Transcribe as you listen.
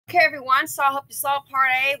Okay, everyone, so I hope you saw part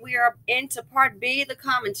A. We are into part B, the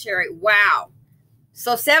commentary. Wow.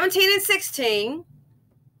 So 17 and 16.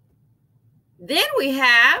 Then we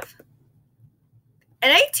have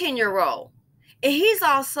an 18-year-old. And he's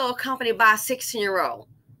also accompanied by a 16-year-old.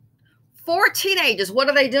 4 teenagers. What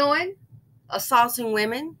are they doing? Assaulting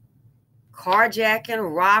women,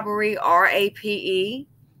 carjacking, robbery, RAPE.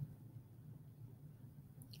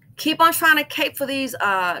 Keep on trying to cape for these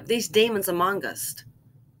demons among us.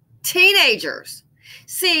 Teenagers.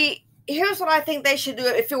 See, here's what I think they should do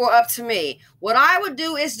if it were up to me. What I would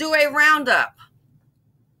do is do a roundup.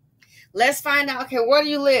 Let's find out, okay, where do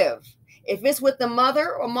you live? If it's with the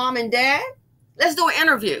mother or mom and dad, let's do an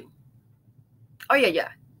interview. Oh, yeah.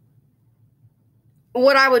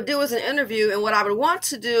 What I would do is an interview, and what I would want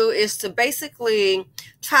to do is to basically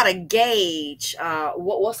try to gauge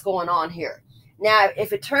what's going on here. Now,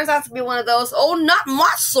 if it turns out to be one of those, oh, not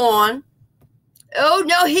my son. Oh,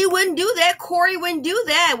 no, he wouldn't do that. Corey wouldn't do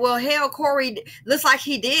that. Well, hell, Corey looks like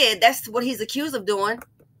he did. That's what he's accused of doing.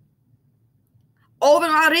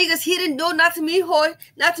 Owen Rodriguez, he didn't do nothing to me,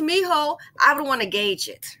 not to me, ho. I would want to gauge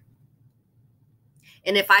it.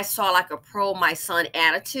 And if I saw like a pro my son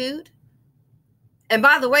attitude, and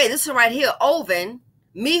by the way, this is right here, Owen,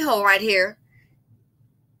 Mijo right here,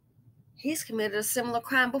 he's committed a similar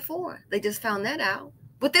crime before. They just found that out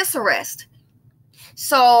with this arrest.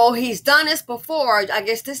 So he's done this before. I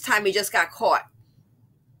guess this time he just got caught.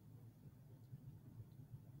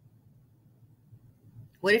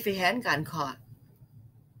 What if he hadn't gotten caught?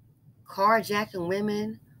 Carjacking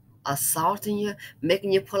women, assaulting you,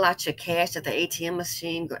 making you pull out your cash at the ATM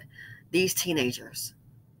machine. These teenagers.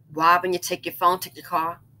 Robbing you, take your phone, take your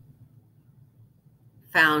car.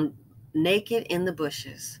 Found naked in the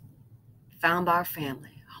bushes. Found by our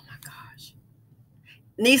family. Oh my gosh.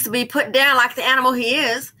 Needs to be put down like the animal he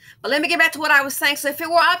is. But let me get back to what I was saying. So if it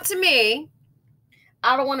were up to me,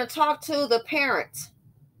 I would want to talk to the parents.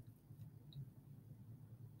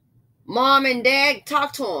 Mom and dad,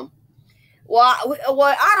 talk to them. Well,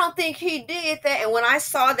 I don't think he did that. And when I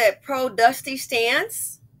saw that pro-Dusty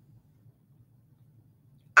stance,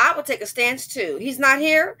 I would take a stance too. He's not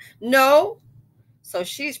here? No. So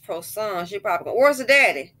she's pro-son. She probably, where's the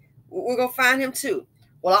daddy? We're going to find him too.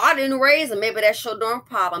 Well, I didn't raise him. Maybe that's your darn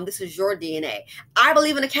problem. This is your DNA. I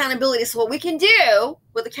believe in accountability. So what we can do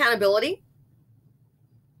with accountability,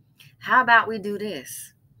 how about we do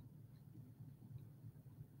this?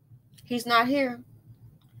 He's not here.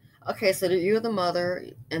 Okay, so you're the mother,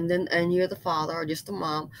 and you're the father, or just the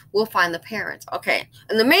mom. We'll find the parents. Okay.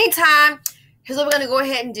 In the meantime, here's what we're going to go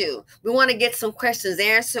ahead and do. We want to get some questions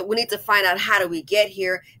answered. We need to find out how do we get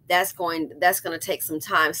here. That's going to take some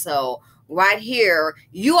time. So right here,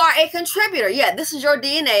 you are a contributor. Yeah, this is your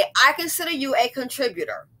DNA. I consider you a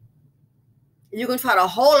contributor. You can try to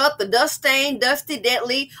hold up the dust-stained, dusty,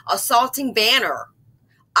 deadly, assaulting banner.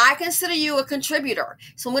 I consider you a contributor.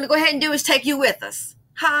 So what I'm going to go ahead and do is take you with us.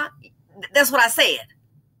 Huh? That's what I said.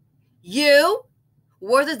 You,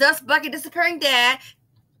 where's the dust bucket disappearing dad?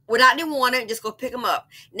 Without any warning, just go pick him up.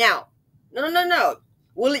 Now, no.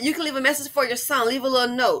 Well, you can leave a message for your son. Leave a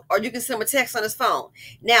little note, or you can send him a text on his phone.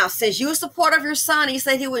 Now, since you're a supporter of your son, he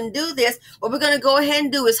said he wouldn't do this. What we're going to go ahead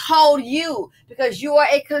and do is hold you, because you are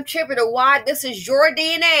a contributor. Why? This is your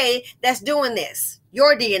DNA that's doing this.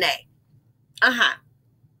 Your DNA.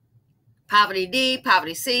 Poverty D,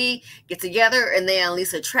 poverty C, get together and they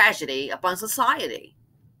unleash a tragedy upon society.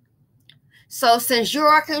 So since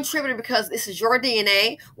you're a contributor, because this is your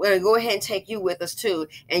DNA, we're going to go ahead and take you with us too.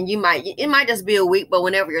 And it might just be a week, but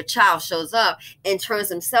whenever your child shows up and turns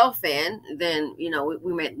himself in, then,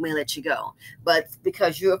 we may let you go. But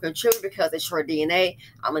because you're a contributor, because it's your DNA,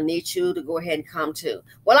 I'm going to need you to go ahead and come too.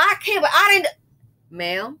 Well, I can't, but I didn't.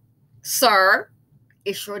 Ma'am, sir,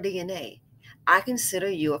 it's your DNA. I consider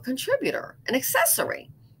you a contributor, an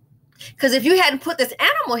accessory. Because if you hadn't put this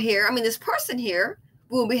animal here, this person here,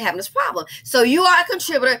 we wouldn't be having this problem. So you are a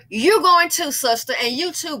contributor. You're going too, sister. And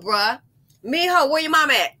you too, bruh. Mijo, where your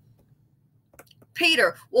mom at?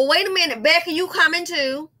 Peter, well, wait a minute. Becky, you coming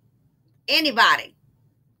too? Anybody?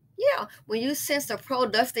 Yeah, when you sense the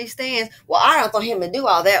pro-Dusty stance, well, I don't want him to do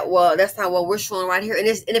all that. Well, that's not what we're showing right here. And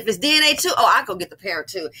if it's DNA too, I'll go get the parent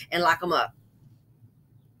too and lock them up.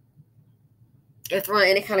 If they're on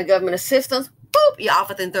any kind of government assistance, boop, you're off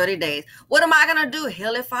within 30 days. What am I going to do?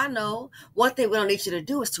 Hell if I know. One thing we don't need you to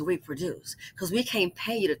do is to reproduce, because we can't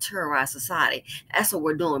pay you to terrorize society. That's what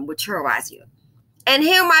we're doing. We're terrorizing you. And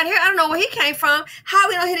him right here, I don't know where he came from. How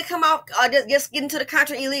we know he didn't come out, just get into the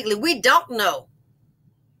country illegally? We don't know.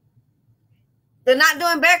 They're not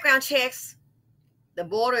doing background checks. The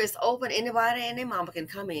border is open. Anybody and their mama can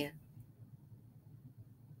come in.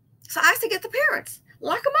 So I used to get the parents,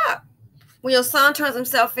 lock them up. When your son turns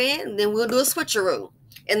himself in, then we'll do a switcheroo.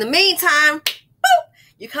 In the meantime, boop,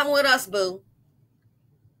 you come with us, boo.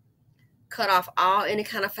 Cut off all any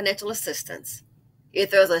kind of financial assistance.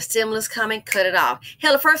 If there's a stimulus coming, cut it off.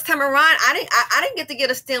 Hell, the first time around, I didn't get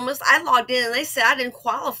a stimulus. I logged in and they said I didn't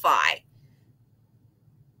qualify.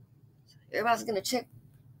 Everybody's gonna check,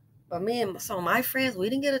 but me and some of my friends, we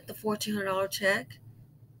didn't get the $1,400 check.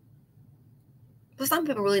 But some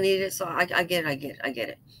people really needed it, so I get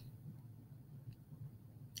it.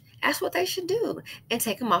 That's what they should do, and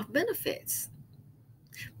take them off benefits.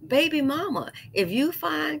 Baby mama, if you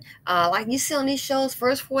find, like you see on these shows,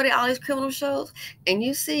 First 40, all these criminal shows, and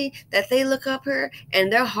you see that they look up here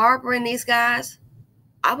and they're harboring these guys,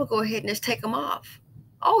 I would go ahead and just take them off.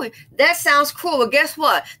 Oh, that sounds cruel. But guess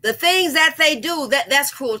what? The things that they do,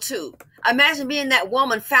 that's cruel too. Imagine being that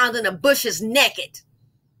woman found in the bushes naked,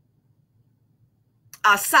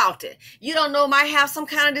 assaulted. You don't know, might have some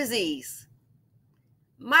kind of disease.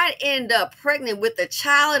 Might end up pregnant with the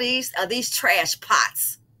child of these trash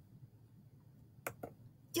pots.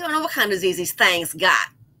 You don't know what kind of disease these things got.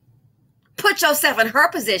 Put yourself in her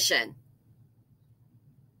position.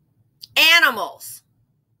 Animals.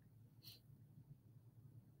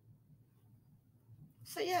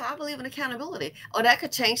 So yeah, I believe in accountability. Oh, that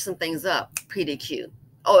could change some things up, PDQ.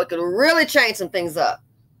 Oh, it could really change some things up.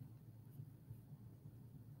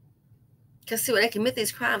 Because see, when they commit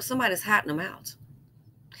these crimes, somebody's hiding them out.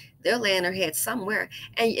 They're laying their head somewhere.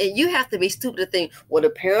 And you have to be stupid to think, well,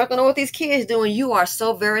 the parents don't know what these kids doing. You are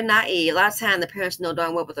so very naive. A lot of times the parents know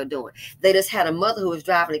darn well what they're doing. They just had a mother who was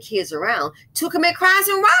driving the kids around to commit crimes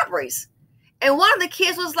and robberies. And one of the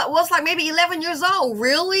kids was like maybe 11 years old.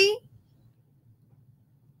 Really?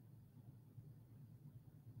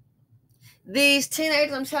 These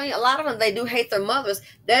teenagers, I'm telling you, a lot of them, they do hate their mothers.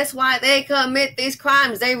 That's why they commit these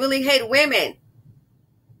crimes. They really hate women.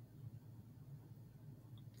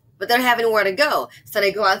 But they don't have anywhere to go. So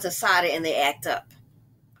they go out to society and they act up.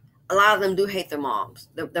 A lot of them do hate their moms,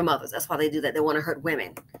 their mothers. That's why they do that. They want to hurt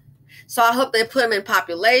women. So I hope they put them in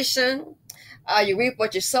population. You reap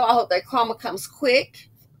what you sow. I hope that karma comes quick.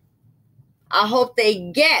 I hope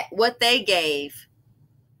they get what they gave.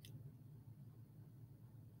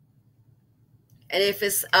 And if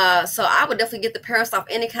it's, so I would definitely get the parents off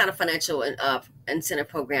any kind of financial incentive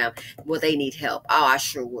program where they need help. Oh, I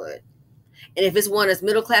sure would. And if it's one that's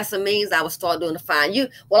middle class and means, I would start doing the fine.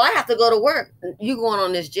 Well, I have to go to work. You going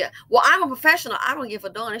on this jet. Well, I'm a professional. I don't give a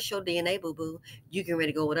darn. It's your DNA, boo-boo. You can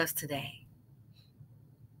ready to go with us today.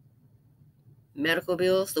 Medical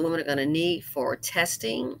bills the women are going to need for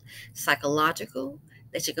testing, psychological.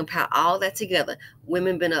 They should compile all that together.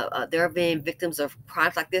 Women they're being victims of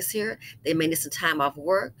crimes like this here. They may need some time off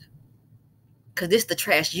work. Because this is the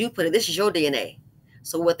trash you put in. This is your DNA.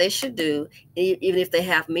 So what they should do, even if they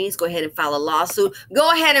have means, go ahead and file a lawsuit.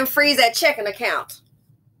 Go ahead and freeze that checking account.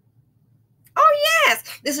 Oh, yes.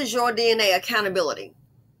 This is your DNA accountability.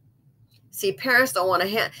 See, parents don't want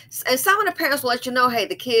to and some of the parents will let you know, hey,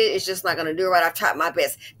 the kid is just not going to do it right. I've tried my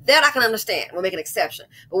best. That I can understand. We'll make an exception.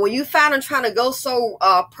 But when you find them trying to go so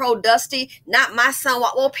pro-dusty, not my son.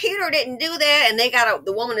 Well, Peter didn't do that, and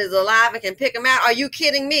the woman is alive and can pick him out. Are you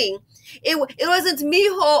kidding me? It wasn't me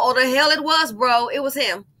or the hell it was, bro. It was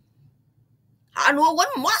him. I know it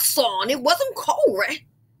wasn't my son. It wasn't Corey.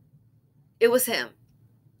 It was him.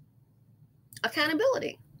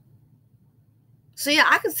 Accountability. So yeah,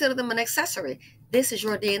 I consider them an accessory. This is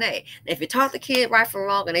your DNA. Now, if you taught the kid right from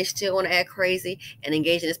wrong and they still want to act crazy and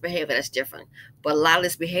engage in this behavior, that's different. But a lot of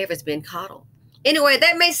this behavior has been coddled. Anyway,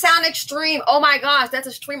 that may sound extreme. Oh my gosh, that's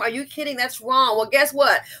extreme. Are you kidding? That's wrong. Well, guess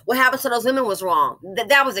what? What happened to those women was wrong.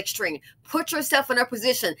 That was extreme. Put yourself in their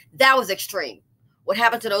position. That was extreme. What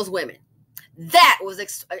happened to those women? That was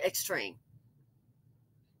extreme.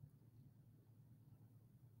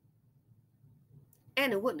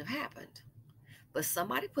 And it wouldn't have happened. But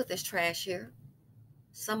somebody put this trash here.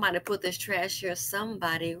 Somebody put this trash here.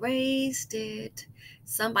 Somebody raised it.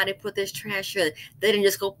 Somebody put this trash here. They didn't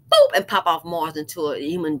just go boop and pop off Mars into a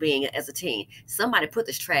human being as a teen. Somebody put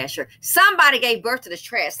this trash here. Somebody gave birth to this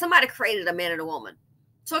trash. Somebody created a man and a woman.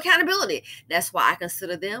 So accountability. That's why I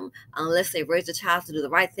consider them, unless they raise a child to do the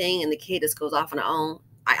right thing and the kid just goes off on their own,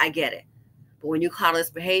 I get it. But when you coddle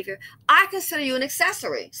this behavior, I consider you an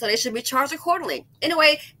accessory. So they should be charged accordingly.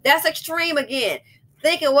 Anyway, that's extreme again.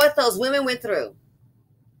 Think of what those women went through.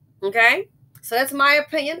 Okay? So that's my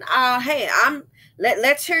opinion. Hey,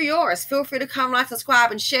 let's hear yours. Feel free to come, like,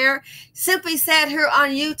 subscribe, and share. Simply Said here on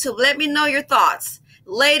YouTube. Let me know your thoughts.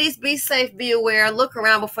 Ladies, be safe, be aware. Look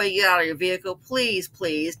around before you get out of your vehicle. Please,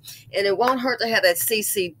 please. And it won't hurt to have that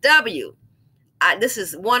CCW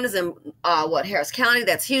One is in Harris County,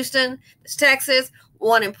 that's Houston, that's Texas.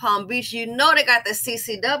 One in Palm Beach. You know they got the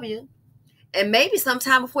CCW. And maybe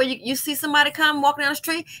sometime before you see somebody come walking down the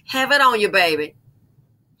street, have it on you, baby.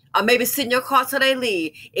 Or maybe sit in your car till they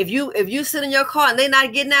leave. If you sit in your car and they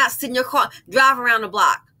not getting out, sit in your car, drive around the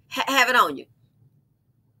block. Have it on you.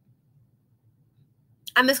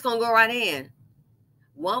 I'm just gonna go right in.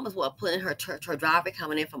 One was putting her driver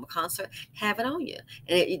coming in from a concert. Have it on you.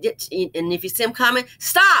 And if you see them coming,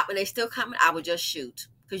 stop. And they still coming, I would just shoot,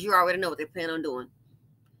 because you already know what they plan on doing.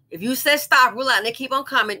 If you say stop, rule out, and they keep on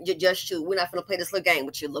coming, you just shoot. We're not going to play this little game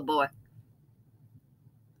with you, little boy.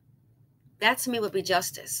 That to me would be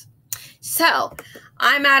justice. So,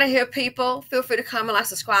 I'm out of here, people. Feel free to comment, like,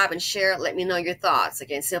 subscribe, and share. Let me know your thoughts.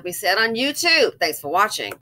 Again, Simply Said on YouTube. Thanks for watching.